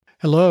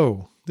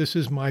Hello, this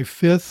is my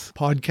fifth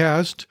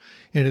podcast,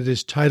 and it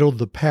is titled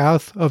The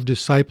Path of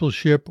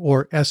Discipleship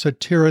or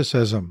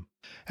Esotericism.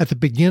 At the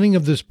beginning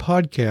of this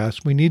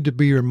podcast, we need to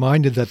be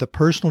reminded that the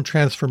personal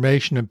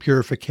transformation and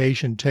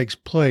purification takes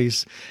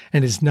place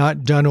and is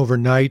not done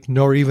overnight,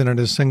 nor even in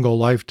a single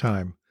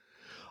lifetime,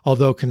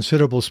 although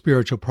considerable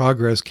spiritual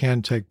progress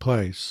can take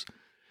place.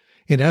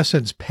 In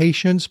essence,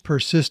 patience,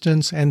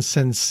 persistence, and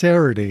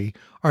sincerity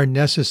are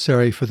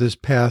necessary for this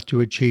path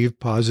to achieve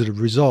positive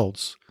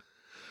results.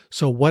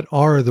 So what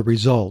are the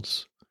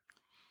results?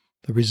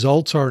 The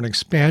results are an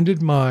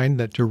expanded mind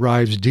that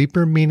derives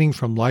deeper meaning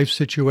from life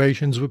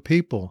situations with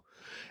people,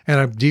 and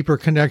a deeper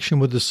connection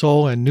with the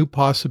soul, and new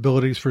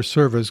possibilities for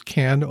service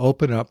can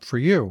open up for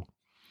you.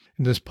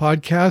 In this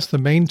podcast, the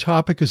main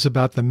topic is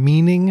about the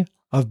meaning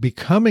of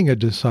becoming a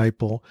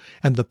disciple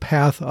and the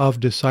path of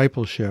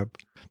discipleship.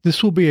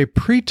 This will be a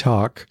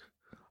pre-talk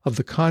of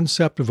the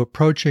concept of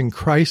approaching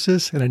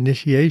crisis and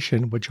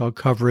initiation, which I'll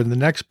cover in the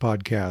next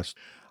podcast.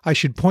 I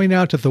should point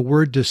out that the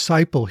word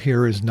disciple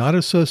here is not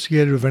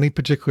associated with any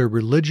particular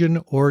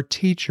religion or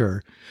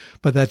teacher,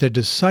 but that the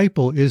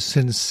disciple is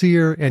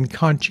sincere and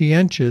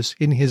conscientious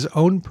in his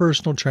own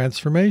personal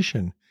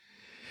transformation.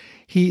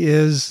 He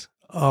is,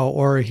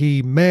 or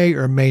he may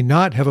or may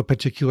not have a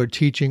particular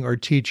teaching or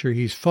teacher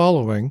he's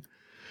following.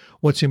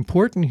 What's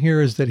important here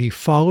is that he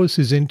follows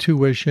his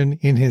intuition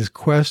in his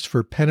quest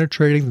for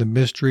penetrating the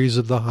mysteries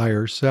of the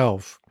higher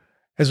self.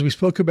 As we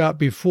spoke about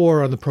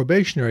before on the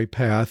probationary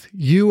path,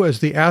 you as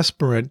the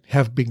aspirant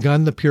have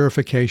begun the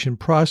purification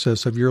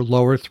process of your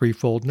lower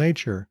threefold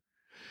nature.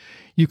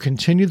 You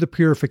continue the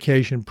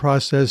purification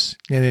process,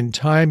 and in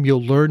time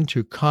you'll learn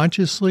to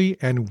consciously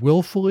and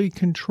willfully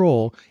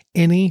control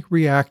any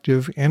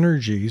reactive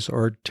energies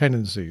or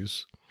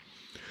tendencies.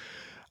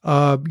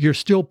 You're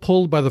still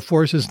pulled by the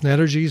forces and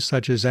energies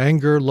such as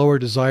anger, lower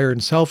desire,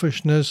 and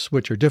selfishness,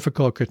 which are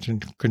difficult to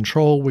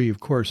control, we of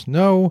course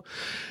know,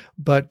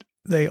 but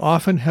they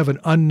often have an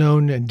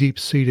unknown and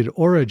deep-seated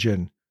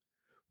origin.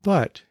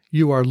 But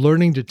you are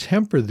learning to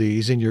temper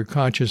these in your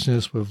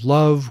consciousness with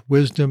love,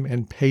 wisdom,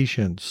 and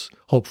patience,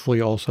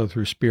 hopefully also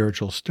through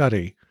spiritual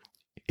study.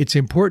 It's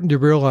important to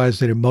realize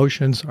that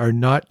emotions are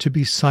not to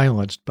be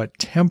silenced, but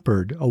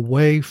tempered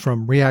away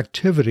from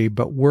reactivity,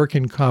 but work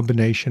in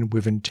combination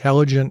with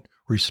intelligent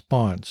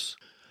response.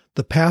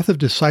 The path of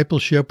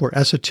discipleship or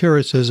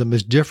esotericism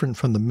is different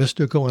from the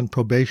mystical and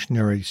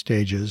probationary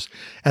stages,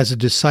 as a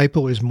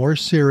disciple is more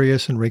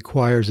serious and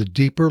requires a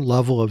deeper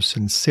level of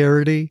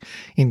sincerity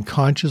in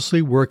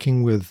consciously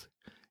working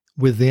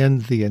within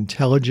the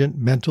intelligent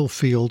mental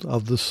field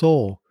of the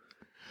soul.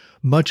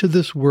 Much of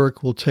this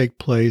work will take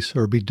place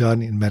or be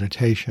done in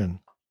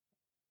meditation.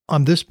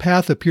 On this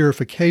path of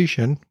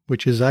purification,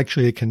 which is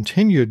actually a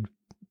continued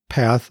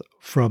path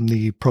from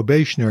the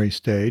probationary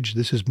stage,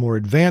 this is more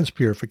advanced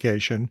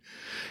purification,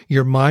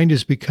 your mind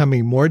is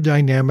becoming more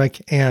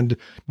dynamic and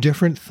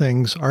different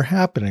things are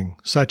happening,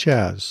 such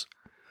as,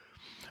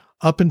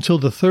 up until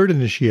the third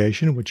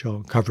initiation, which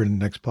I'll cover in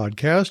the next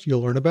podcast,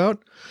 you'll learn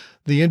about,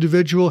 the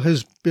individual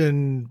has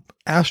been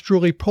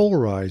astrally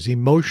polarized,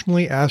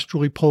 emotionally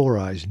astrally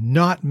polarized,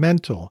 not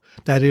mental.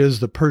 That is,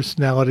 the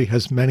personality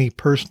has many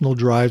personal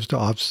drives to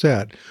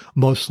offset,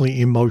 mostly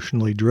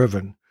emotionally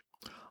driven.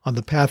 On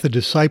the path of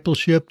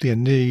discipleship,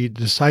 the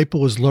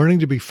disciple is learning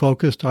to be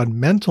focused on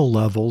mental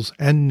levels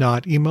and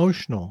not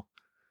emotional.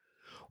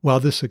 While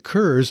this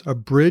occurs, a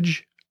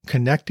bridge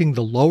connecting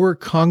the lower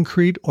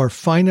concrete or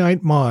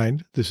finite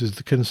mind, this is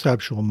the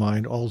conceptual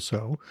mind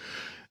also,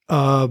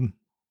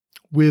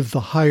 with the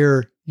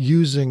higher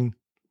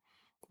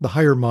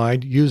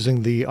mind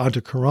using the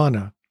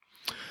antakarana.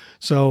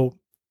 So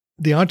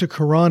the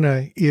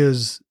antakarana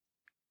is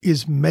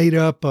made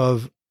up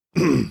of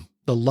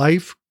the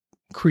life,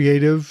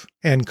 creative,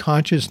 and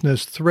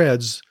consciousness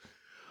threads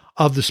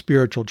of the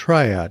spiritual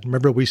triad.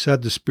 Remember, we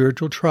said the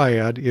spiritual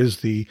triad is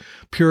the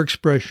pure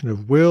expression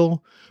of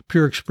will,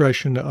 pure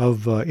expression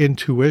of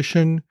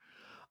intuition,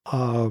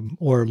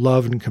 or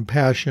love and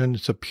compassion.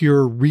 It's a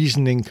pure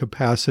reasoning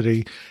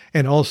capacity,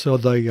 and also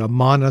the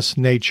manas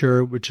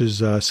nature, which is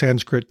a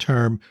Sanskrit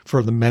term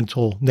for the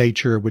mental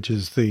nature, which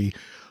is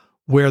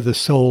where the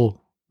soul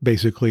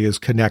basically is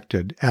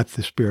connected at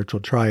the spiritual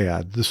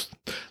triad.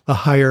 The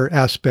higher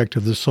aspect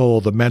of the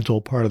soul, the mental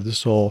part of the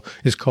soul,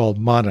 is called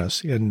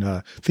manas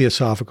in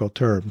theosophical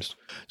terms.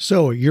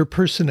 So your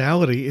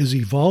personality is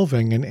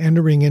evolving and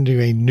entering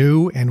into a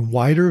new and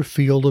wider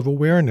field of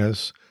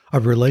awareness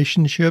of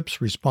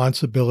relationships,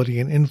 responsibility,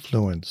 and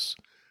influence.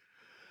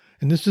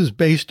 And this is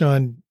based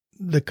on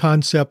the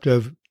concept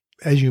of,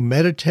 as you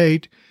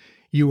meditate,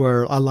 you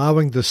are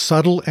allowing the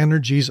subtle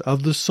energies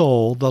of the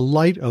soul, the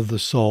light of the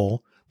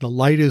soul. The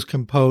light is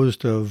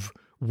composed of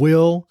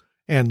will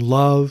and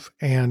love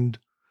and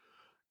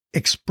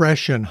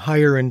expression,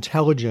 higher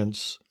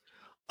intelligence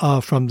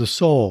from the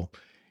soul.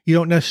 You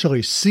don't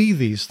necessarily see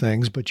these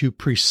things, but you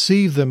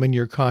perceive them in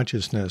your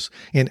consciousness,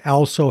 and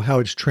also how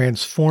it's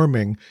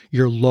transforming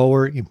your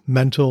lower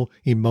mental,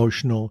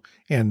 emotional,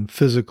 and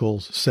physical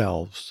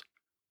selves.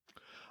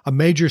 A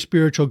major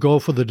spiritual goal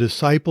for the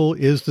disciple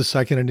is the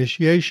second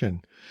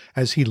initiation,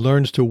 as he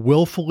learns to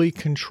willfully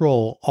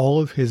control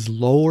all of his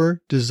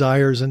lower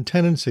desires and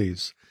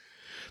tendencies.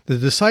 The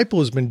disciple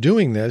has been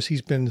doing this.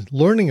 He's been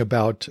learning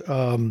about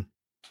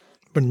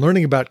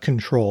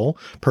control,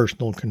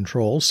 personal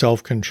control,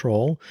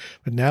 self-control,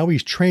 but now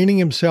he's training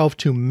himself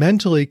to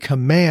mentally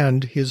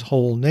command his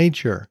whole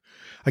nature.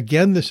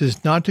 Again, this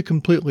is not to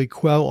completely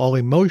quell all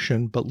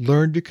emotion, but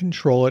learn to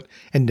control it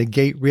and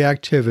negate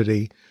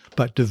reactivity,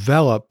 but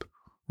develop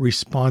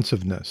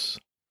responsiveness.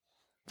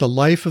 The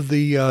life of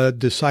the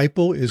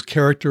disciple is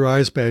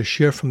characterized by a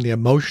shift from the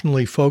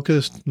emotionally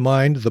focused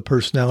mind, the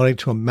personality,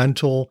 to a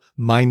mental,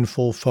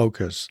 mindful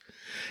focus.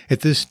 At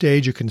this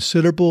stage, a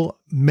considerable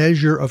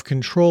measure of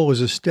control is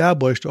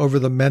established over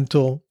the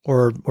mental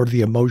or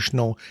the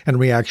emotional and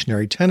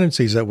reactionary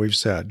tendencies that we've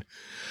said.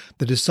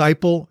 The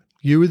disciple,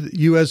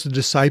 you as the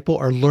disciple,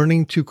 are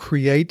learning to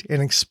create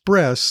and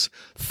express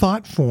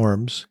thought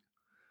forms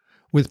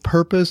with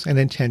purpose and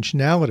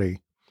intentionality.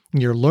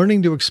 And you're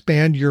learning to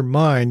expand your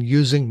mind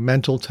using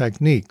mental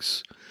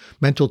techniques.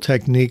 Mental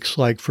techniques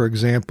like, for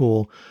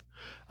example,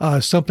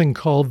 something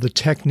called the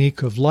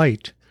technique of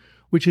light,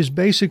 which is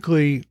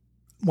basically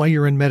while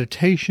you're in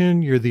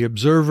meditation, you're the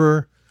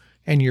observer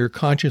and you're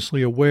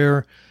consciously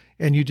aware,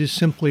 and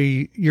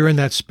you're in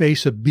that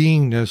space of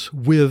beingness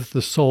with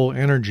the soul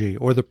energy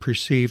or the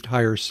perceived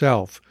higher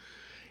self.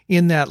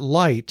 In that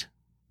light,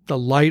 the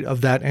light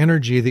of that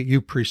energy that you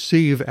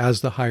perceive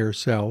as the higher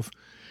self,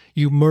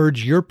 you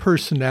merge your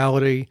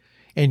personality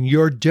and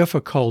your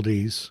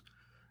difficulties.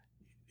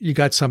 You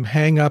got some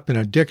hang up in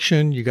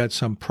addiction, you got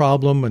some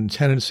problem and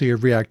tendency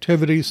of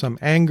reactivity, some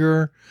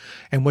anger,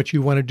 and what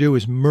you want to do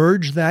is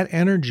merge that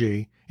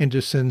energy and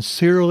to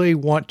sincerely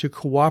want to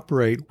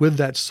cooperate with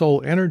that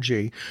soul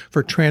energy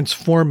for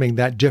transforming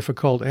that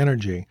difficult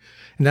energy.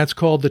 And that's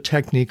called the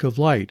technique of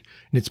light.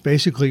 And it's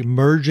basically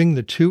merging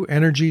the two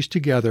energies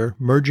together,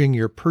 merging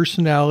your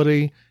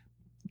personality,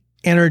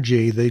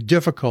 energy, the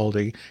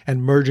difficulty,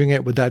 and merging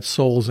it with that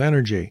soul's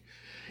energy.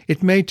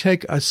 It may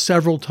take us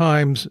several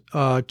times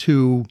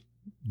to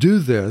do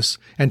this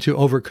and to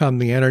overcome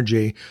the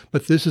energy,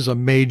 but this is a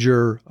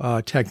major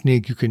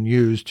technique you can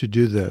use to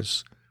do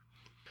this.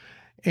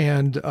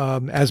 And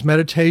as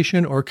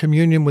meditation or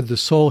communion with the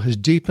soul has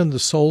deepened, the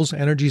soul's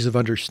energies of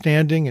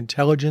understanding,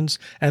 intelligence,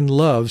 and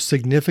love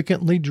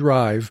significantly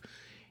drive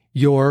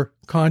your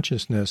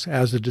consciousness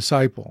as a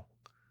disciple.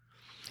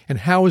 And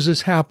how is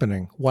this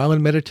happening? While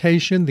in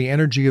meditation, the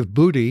energy of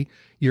Buddhi,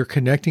 you're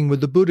connecting with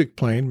the Buddhic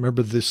plane.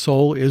 Remember, the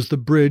soul is the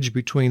bridge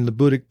between the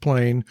Buddhic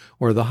plane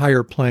or the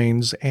higher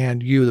planes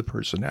and you, the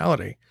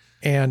personality.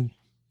 And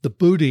the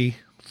Buddhi,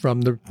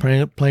 from the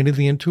plane of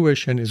the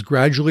intuition, is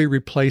gradually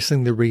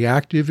replacing the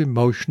reactive,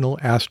 emotional,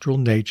 astral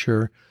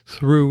nature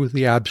through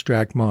the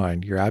abstract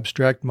mind. Your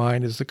abstract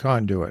mind is the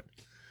conduit.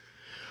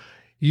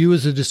 You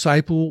as a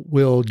disciple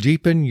will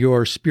deepen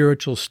your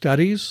spiritual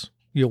studies.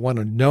 You'll want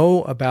to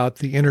know about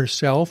the inner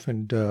self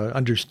and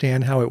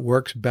understand how it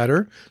works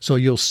better. So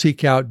you'll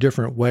seek out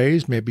different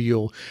ways. Maybe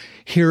you'll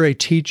hear a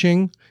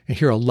teaching and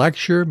hear a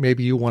lecture.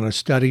 Maybe you want to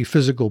study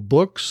physical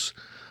books.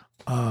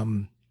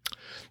 The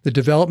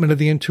development of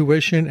the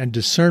intuition and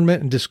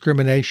discernment and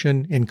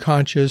discrimination in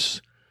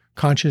consciousness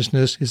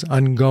is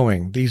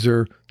ongoing. These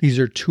are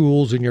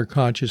tools in your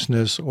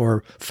consciousness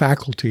or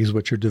faculties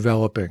which are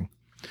developing.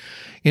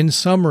 In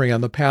summary,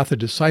 on the path of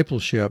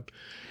discipleship,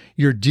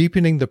 you're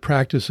deepening the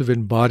practice of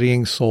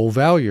embodying soul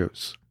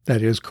values,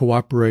 that is,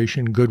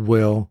 cooperation,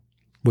 goodwill,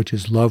 which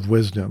is love,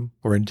 wisdom,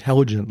 or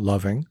intelligent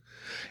loving,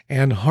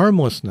 and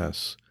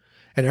harmlessness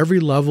at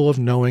every level of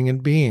knowing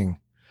and being.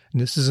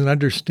 And this is an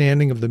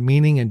understanding of the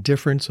meaning and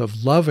difference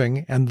of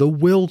loving and the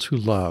will to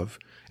love.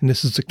 And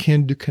this is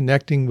akin to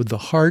connecting with the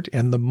heart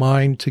and the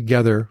mind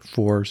together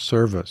for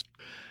service.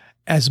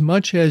 As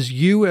much as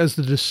you as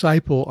the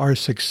disciple are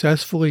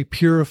successfully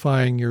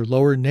purifying your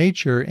lower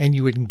nature and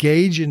you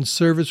engage in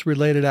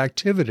service-related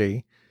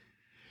activity,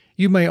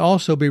 you may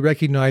also be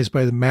recognized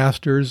by the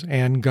masters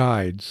and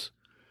guides.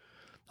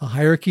 The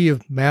hierarchy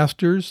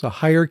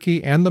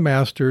and the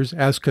masters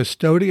as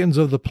custodians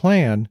of the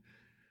plan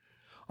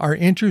are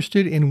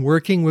interested in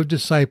working with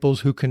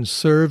disciples who can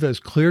serve as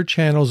clear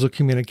channels of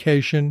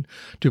communication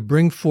to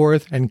bring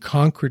forth and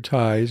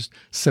concretize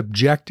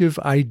subjective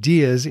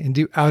ideas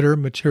into outer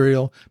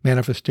material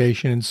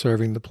manifestation in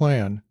serving the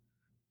plan.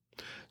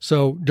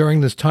 So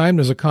during this time,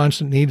 there's a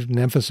constant need and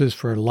emphasis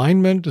for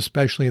alignment,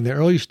 especially in the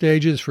early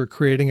stages, for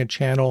creating a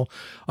channel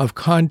of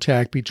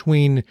contact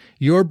between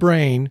your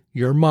brain,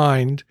 your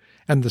mind,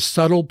 and the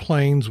subtle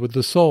planes with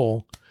the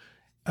soul.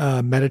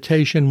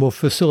 Meditation will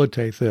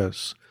facilitate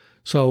this.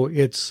 So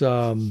this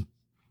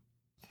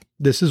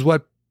is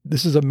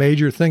a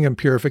major thing in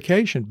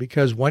purification,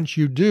 because once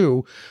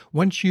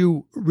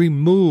you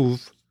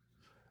remove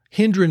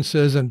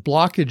hindrances and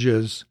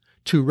blockages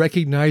to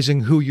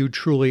recognizing who you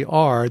truly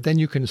are, then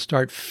you can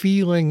start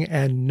feeling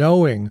and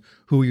knowing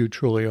who you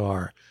truly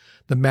are.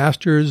 The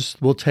masters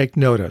will take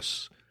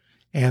notice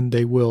and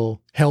they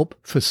will help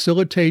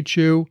facilitate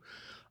you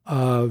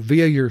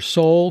via your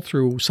soul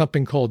through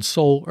something called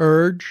soul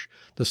urge.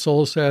 The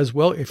soul says,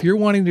 well, if you're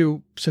wanting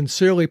to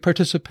sincerely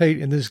participate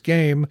in this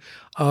game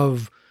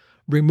of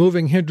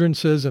removing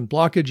hindrances and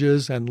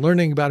blockages and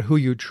learning about who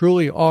you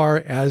truly are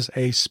as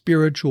a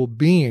spiritual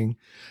being,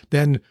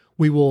 then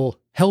we will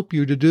help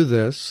you to do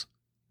this.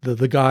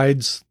 The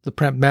guides,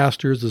 the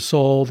masters, the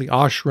soul, the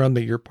ashram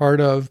that you're part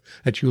of,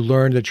 that you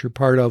learn that you're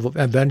part of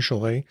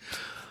eventually.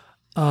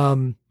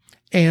 And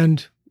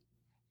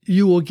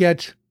you will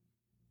get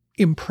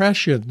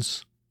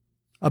impressions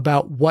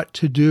about what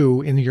to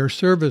do in your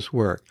service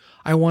work.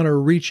 I want to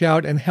reach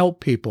out and help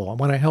people. I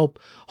want to help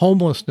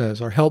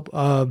homelessness or help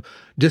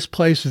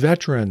displaced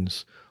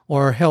veterans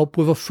or help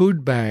with a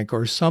food bank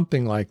or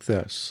something like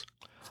this.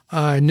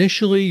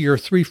 Initially, your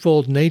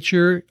threefold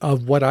nature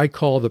of what I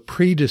call the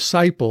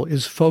pre-disciple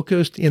is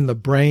focused in the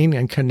brain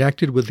and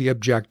connected with the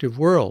objective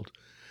world.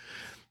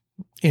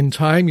 In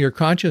time, your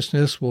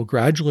consciousness will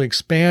gradually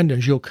expand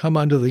as you'll come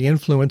under the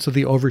influence of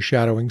the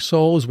overshadowing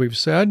soul, as we've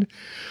said.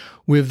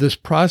 With this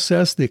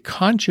process, the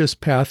conscious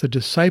path of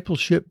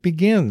discipleship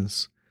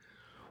begins.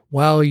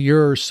 While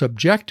your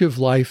subjective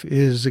life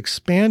is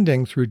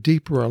expanding through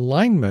deeper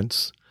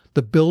alignments,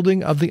 the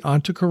building of the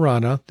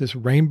Antakarana, this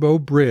rainbow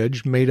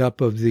bridge made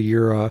up of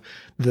the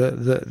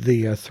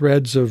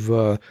threads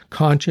of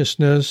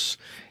consciousness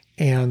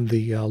and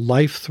the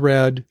life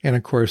thread, and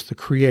of course the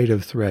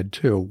creative thread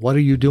too. What are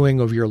you doing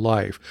of your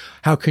life?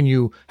 How can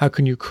you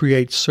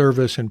create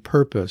service and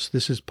purpose?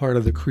 This is part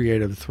of the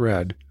creative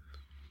thread.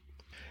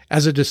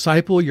 As a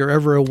disciple, you're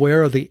ever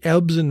aware of the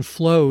ebbs and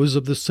flows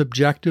of the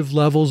subjective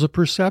levels of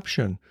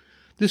perception.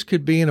 This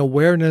could be an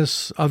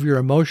awareness of your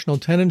emotional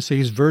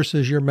tendencies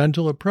versus your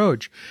mental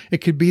approach. It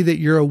could be that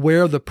you're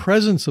aware of the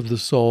presence of the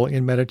soul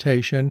in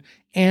meditation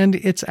and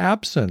its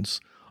absence,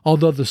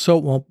 although the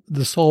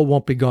soul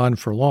won't be gone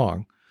for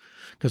long.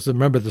 Because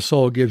remember, the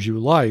soul gives you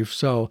life,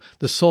 so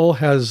the soul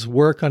has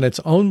work on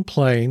its own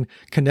plane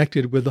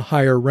connected with the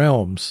higher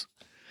realms.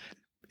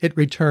 It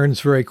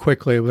returns very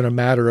quickly within a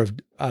matter of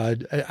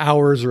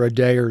hours or a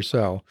day or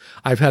so.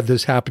 I've had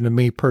this happen to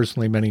me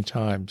personally many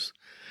times.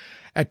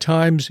 At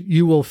times,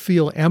 you will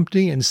feel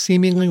empty and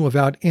seemingly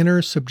without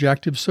inner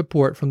subjective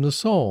support from the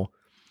soul.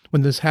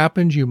 When this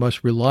happens, you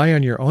must rely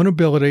on your own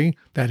ability,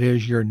 that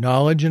is, your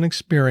knowledge and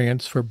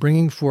experience, for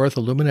bringing forth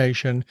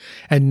illumination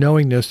and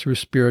knowingness through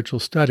spiritual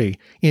study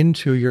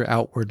into your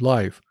outward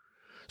life.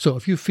 So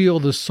if you feel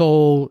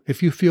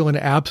an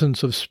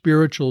absence of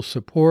spiritual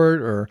support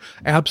or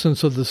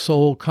absence of the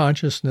soul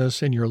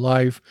consciousness in your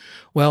life,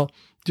 well,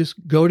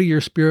 just go to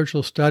your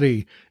spiritual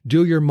study,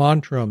 do your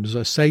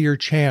mantrams, say your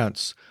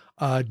chants,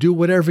 do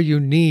whatever you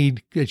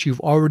need that you've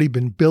already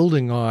been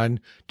building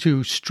on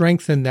to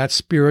strengthen that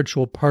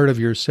spiritual part of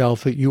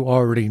yourself that you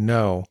already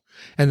know.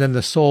 And then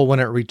the soul, when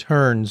it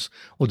returns,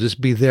 will just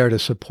be there to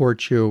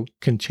support you,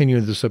 continue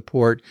the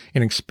support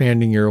in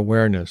expanding your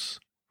awareness.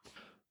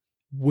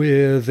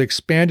 With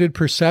expanded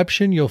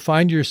perception, you'll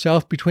find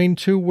yourself between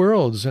two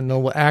worlds, and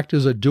they'll act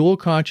as a dual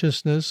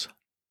consciousness,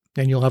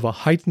 and you'll have a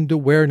heightened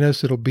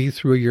awareness. It'll be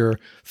through your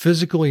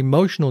physical,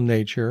 emotional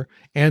nature,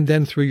 and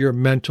then through your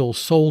mental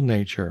soul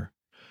nature.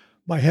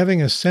 By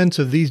having a sense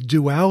of these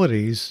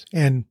dualities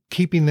and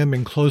keeping them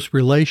in close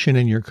relation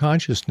in your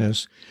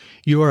consciousness,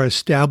 you are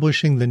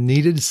establishing the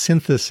needed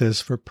synthesis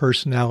for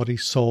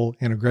personality-soul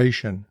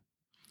integration.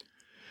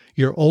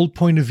 Your old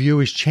point of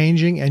view is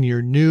changing, and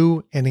your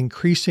new and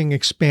increasing,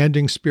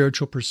 expanding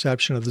spiritual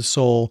perception of the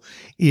soul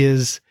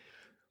is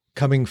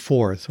coming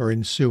forth or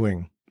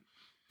ensuing.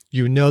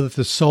 You know that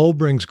the soul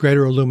brings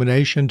greater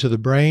illumination to the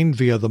brain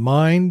via the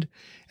mind,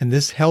 and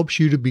this helps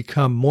you to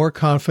become more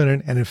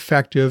confident and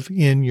effective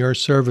in your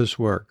service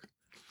work.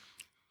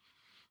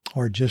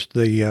 Or just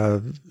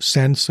the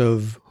sense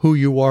of who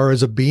you are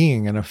as a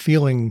being and a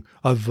feeling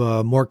of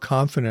more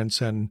confidence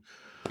and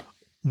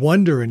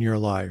wonder in your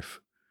life.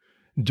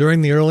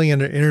 During the early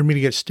and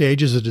intermediate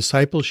stages of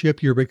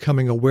discipleship, you're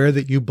becoming aware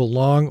that you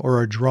belong or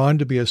are drawn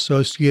to be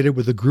associated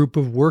with a group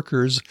of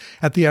workers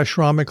at the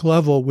ashramic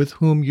level with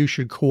whom you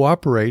should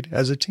cooperate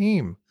as a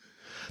team.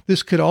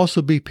 This could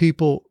also be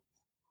people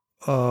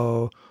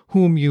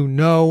whom you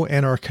know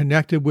and are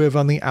connected with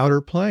on the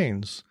outer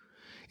planes.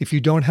 If you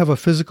don't have a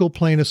physical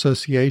plane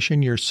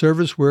association, your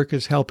service work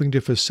is helping to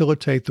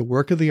facilitate the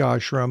work of the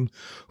ashram,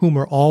 whom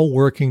are all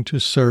working to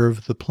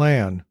serve the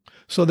plan.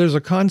 So there's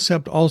a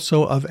concept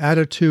also of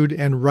attitude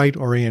and right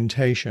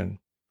orientation.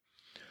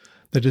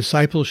 The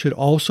disciple should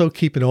also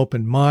keep an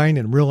open mind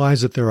and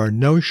realize that there are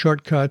no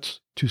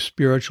shortcuts to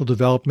spiritual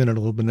development and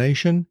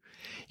illumination.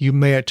 You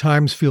may at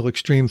times feel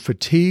extreme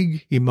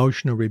fatigue,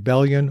 emotional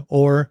rebellion,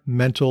 or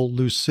mental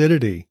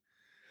lucidity.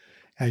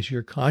 As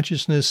your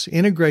consciousness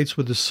integrates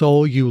with the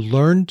soul, you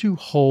learn to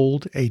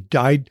hold a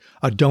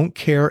don't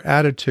care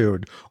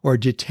attitude or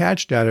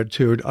detached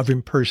attitude of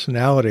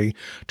impersonality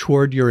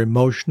toward your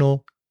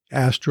emotional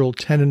astral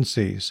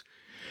tendencies.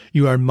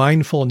 You are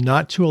mindful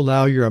not to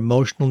allow your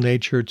emotional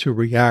nature to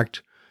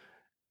react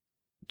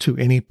to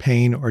any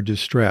pain or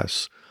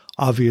distress.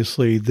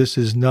 Obviously, this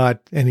is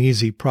not an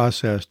easy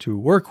process to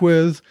work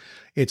with.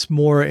 It's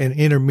more an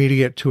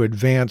intermediate to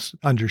advanced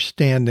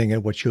understanding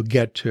of what you'll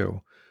get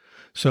to.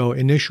 So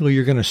initially,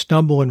 you're going to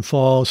stumble and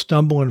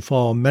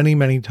fall many,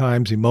 many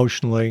times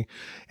emotionally,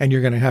 and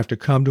you're going to have to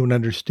come to an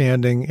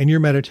understanding in your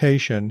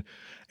meditation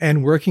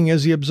and working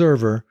as the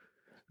observer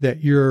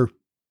that your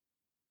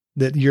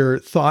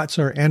thoughts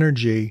are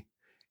energy,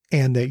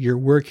 and that you're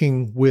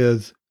working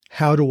with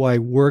how do I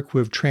work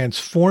with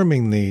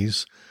transforming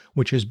these,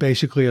 which is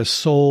basically a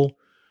soul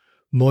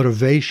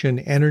motivation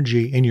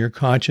energy in your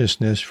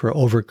consciousness for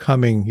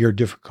overcoming your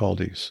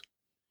difficulties.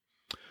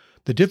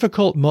 The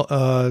difficult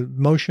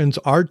motions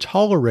are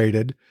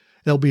tolerated.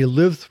 They'll be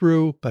lived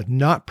through, but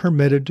not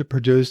permitted to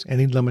produce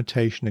any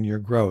limitation in your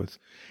growth.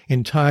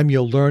 In time,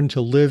 you'll learn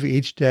to live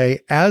each day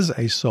as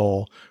a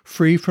soul,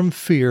 free from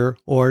fear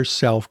or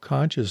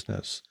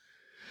self-consciousness.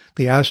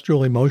 The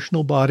astral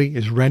emotional body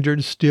is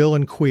rendered still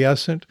and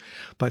quiescent,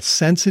 but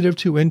sensitive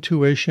to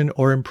intuition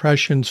or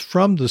impressions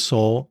from the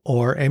soul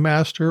or a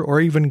master or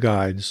even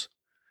guides.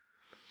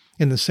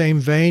 In the same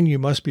vein, you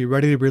must be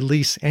ready to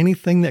release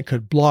anything that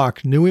could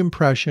block new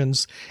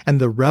impressions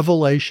and the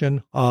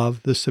revelation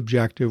of the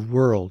subjective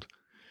world.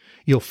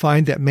 You'll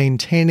find that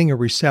maintaining a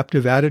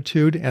receptive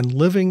attitude and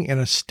living in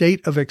a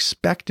state of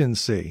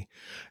expectancy,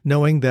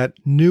 knowing that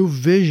new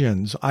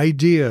visions,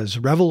 ideas,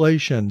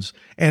 revelations,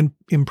 and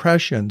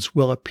impressions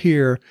will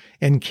appear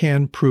and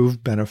can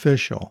prove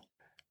beneficial.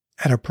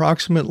 At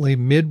approximately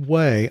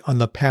midway on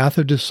the path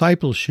of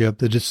discipleship,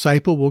 the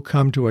disciple will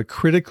come to a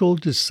critical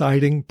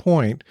deciding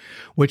point,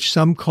 which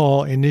some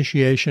call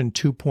initiation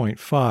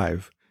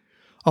 2.5.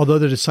 Although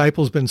the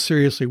disciple's been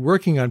seriously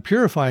working on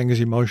purifying his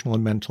emotional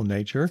and mental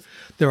nature,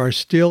 there are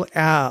still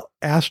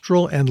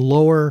astral and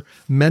lower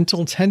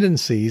mental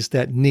tendencies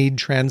that need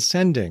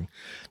transcending.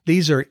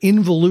 These are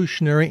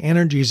involutionary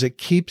energies that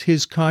keep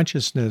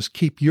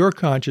your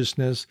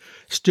consciousness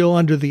still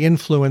under the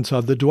influence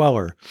of the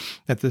dweller.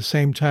 At the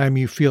same time,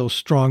 you feel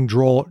strong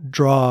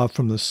draw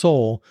from the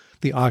soul,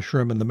 the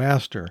ashram, and the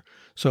master.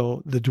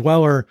 So the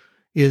dweller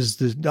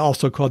is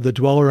also called the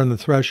dweller on the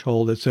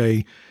threshold. It's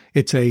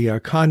a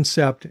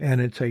concept, and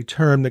it's a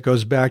term that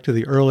goes back to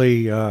the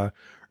early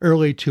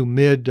to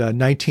mid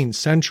 19th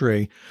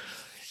century,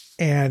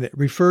 and it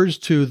refers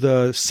to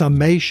the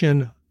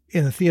summation.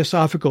 In a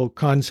theosophical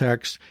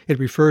context, it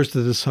refers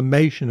to the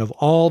summation of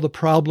all the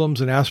problems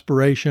and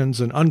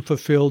aspirations and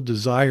unfulfilled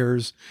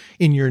desires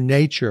in your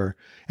nature,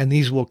 and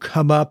these will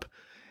come up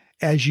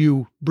as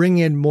you bring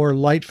in more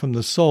light from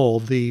the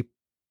soul. The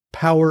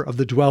power of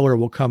the dweller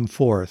will come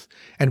forth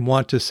and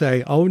want to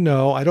say, oh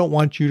no, I don't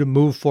want you to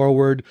move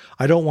forward.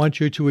 I don't want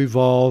you to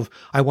evolve.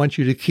 I want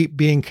you to keep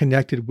being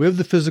connected with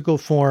the physical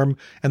form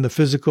and the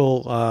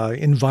physical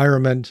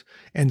environment.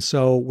 And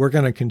so we're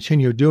going to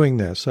continue doing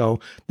this.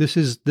 So this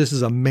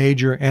is a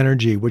major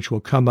energy which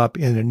will come up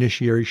in an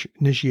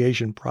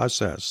initiation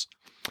process.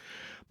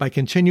 By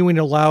continuing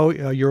to allow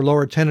your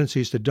lower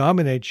tendencies to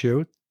dominate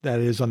you, that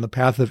is, on the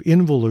path of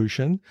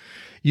involution,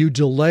 you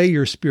delay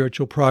your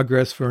spiritual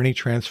progress for any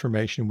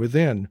transformation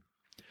within.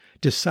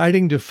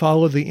 Deciding to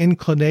follow the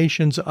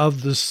inclinations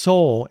of the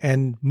soul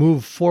and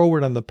move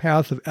forward on the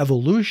path of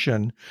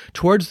evolution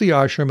towards the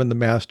ashram and the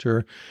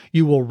master,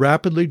 you will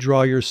rapidly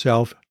draw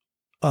yourself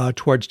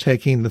towards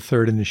taking the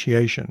third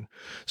initiation.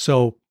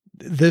 So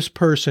this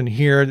person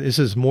here, this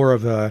is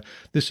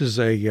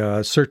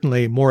a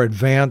certainly more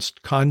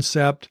advanced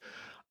concept.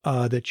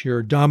 That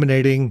you're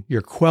dominating,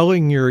 you're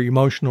quelling your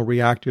emotional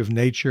reactive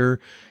nature,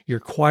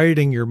 you're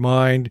quieting your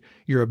mind,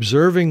 you're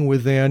observing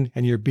within,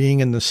 and you're being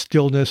in the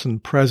stillness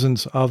and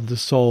presence of the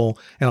soul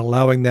and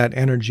allowing that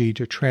energy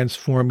to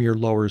transform your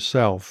lower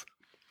self.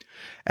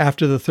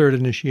 After the third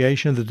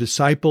initiation, the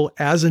disciple,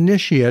 as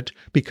initiate,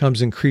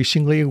 becomes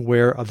increasingly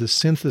aware of the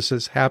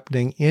synthesis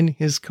happening in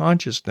his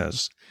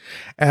consciousness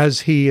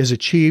as he has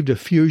achieved a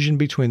fusion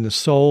between the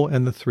soul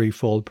and the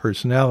threefold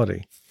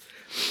personality.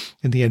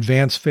 In the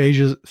advanced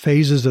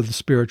phases of the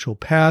spiritual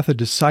path, a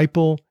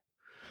disciple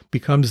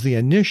becomes the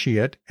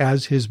initiate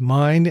as his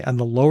mind and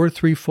the lower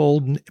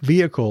threefold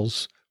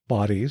vehicles,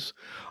 bodies,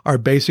 are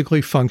basically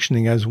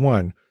functioning as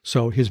one.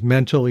 So his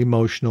mental,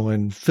 emotional,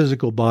 and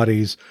physical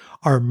bodies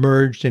are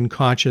merged in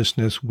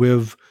consciousness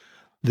with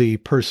the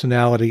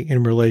personality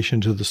in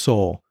relation to the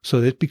soul.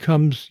 So it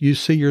becomes, you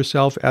see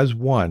yourself as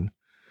one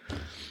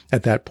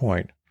at that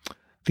point.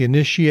 The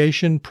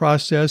initiation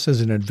process is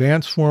an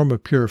advanced form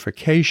of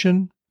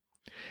purification,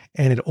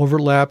 and it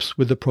overlaps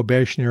with the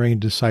probationary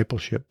and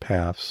discipleship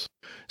paths.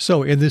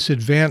 So in this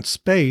advanced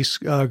space,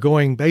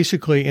 going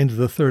basically into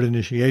the third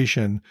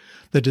initiation,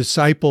 the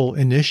disciple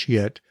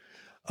initiate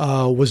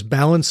was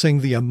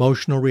balancing the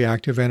emotional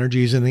reactive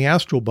energies in the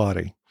astral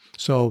body.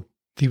 So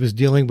he was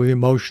dealing with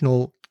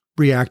emotional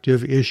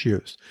reactive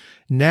issues.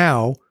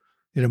 Now,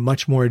 in a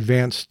much more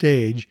advanced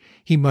stage,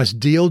 he must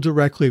deal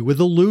directly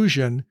with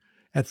illusion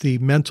at the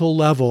mental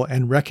level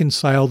and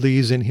reconcile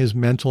these in his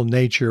mental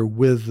nature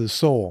with the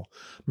soul.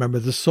 Remember,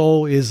 the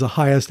soul is the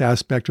highest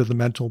aspect of the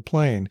mental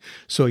plane.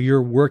 So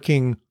you're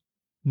working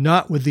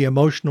not with the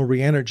emotional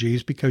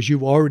re-energies, because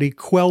you've already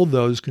quelled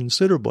those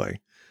considerably.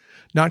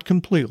 Not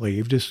completely,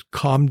 you've just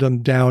calmed them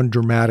down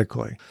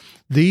dramatically.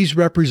 These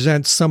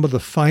represent some of the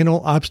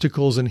final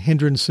obstacles and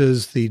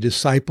hindrances the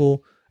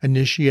disciple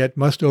initiate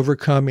must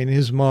overcome in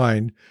his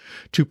mind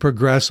to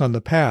progress on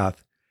the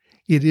path.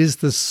 It is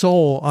the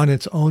soul on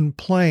its own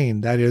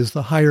plane, that is,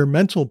 the higher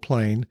mental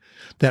plane,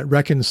 that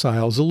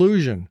reconciles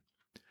illusion.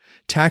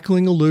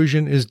 Tackling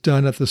illusion is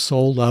done at the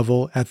soul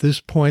level. At this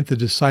point, the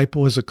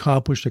disciple has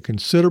accomplished a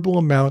considerable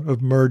amount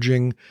of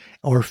merging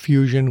or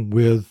fusion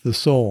with the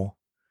soul.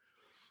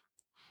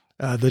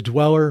 The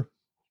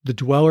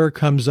dweller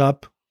comes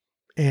up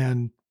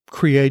and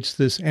creates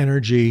this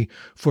energy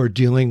for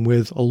dealing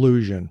with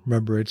illusion.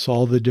 Remember, it's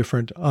all the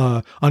different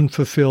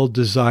unfulfilled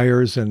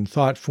desires and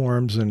thought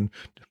forms and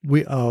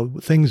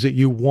things that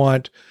you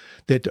want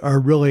that are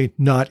really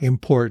not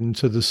important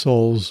to the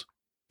soul's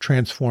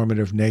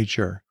transformative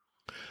nature.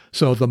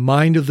 So the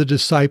mind of the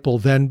disciple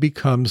then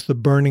becomes the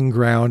burning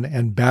ground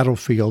and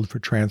battlefield for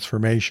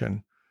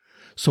transformation.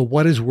 So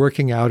what is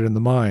working out in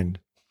the mind?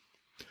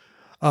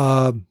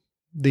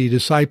 The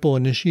disciple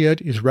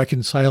initiate is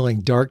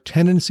reconciling dark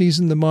tendencies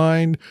in the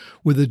mind.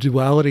 With the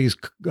dualities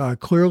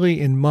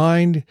clearly in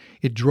mind,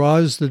 it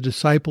draws the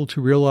disciple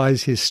to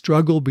realize his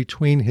struggle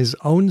between his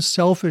own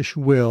selfish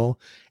will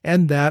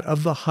and that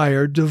of the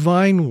higher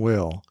divine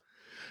will.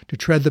 To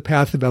tread the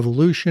path of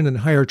evolution and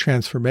higher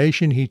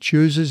transformation, he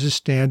chooses to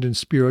stand in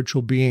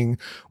spiritual being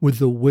with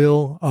the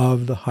will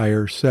of the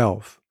higher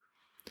self.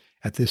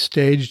 At this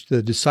stage,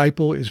 the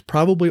disciple is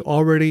probably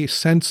already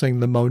sensing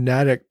the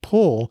monadic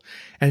pull,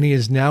 and he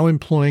is now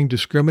employing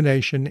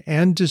discrimination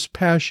and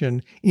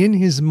dispassion in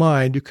his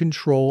mind to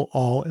control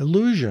all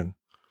illusion.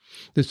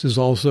 This is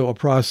also a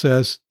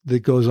process that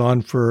goes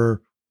on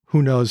for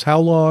who knows how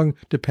long,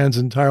 depends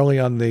entirely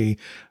on the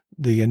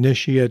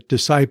initiate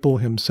disciple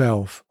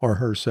himself or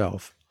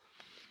herself.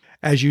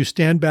 As you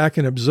stand back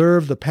and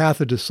observe, the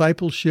path of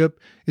discipleship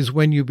is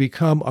when you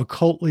become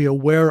occultly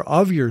aware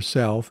of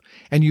yourself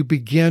and you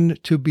begin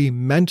to be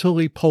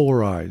mentally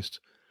polarized.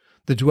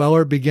 The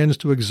dweller begins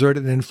to exert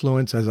an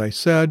influence, as I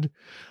said.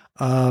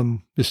 The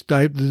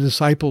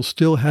disciple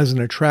still has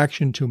an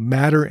attraction to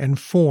matter and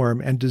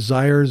form and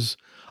desires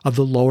of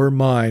the lower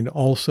mind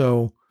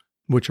also,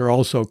 which are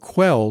also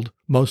quelled,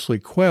 mostly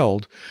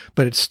quelled,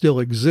 but it still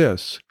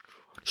exists.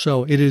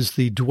 So it is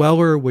the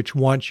dweller which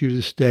wants you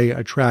to stay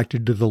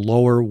attracted to the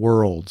lower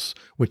worlds,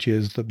 which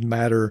is the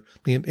matter,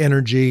 the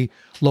energy,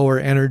 lower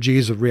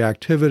energies of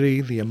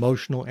reactivity, the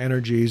emotional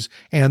energies,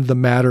 and the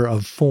matter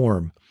of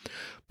form.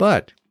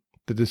 But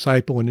the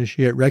disciple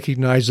initiate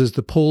recognizes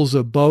the pulls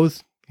of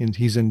both, and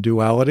he's in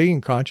duality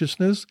in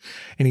consciousness,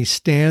 and he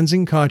stands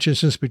in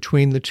consciousness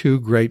between the two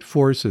great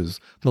forces,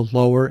 the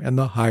lower and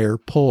the higher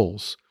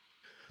pulls.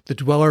 The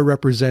dweller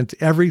represents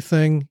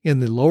everything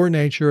in the lower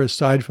nature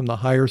aside from the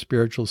higher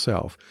spiritual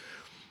self.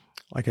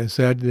 Like I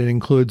said, it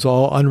includes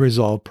all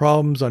unresolved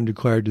problems,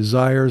 undeclared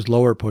desires,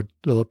 lower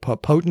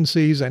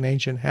potencies, and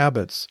ancient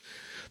habits.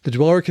 The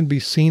dweller can be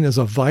seen as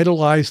a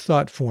vitalized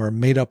thought form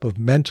made up of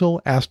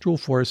mental, astral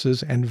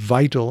forces, and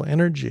vital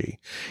energy.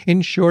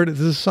 In short, it is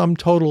the sum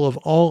total of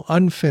all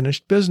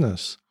unfinished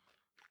business.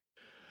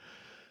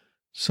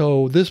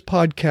 So this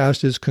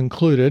podcast is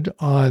concluded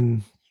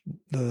on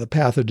the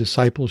path of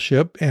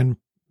discipleship and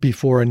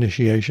before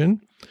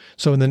initiation.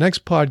 So in the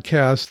next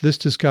podcast, this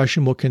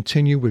discussion will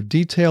continue with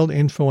detailed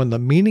info on the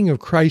meaning of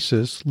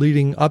crisis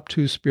leading up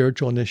to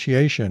spiritual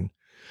initiation.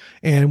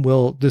 And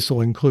this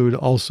will include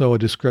also a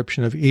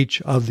description of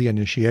each of the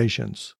initiations.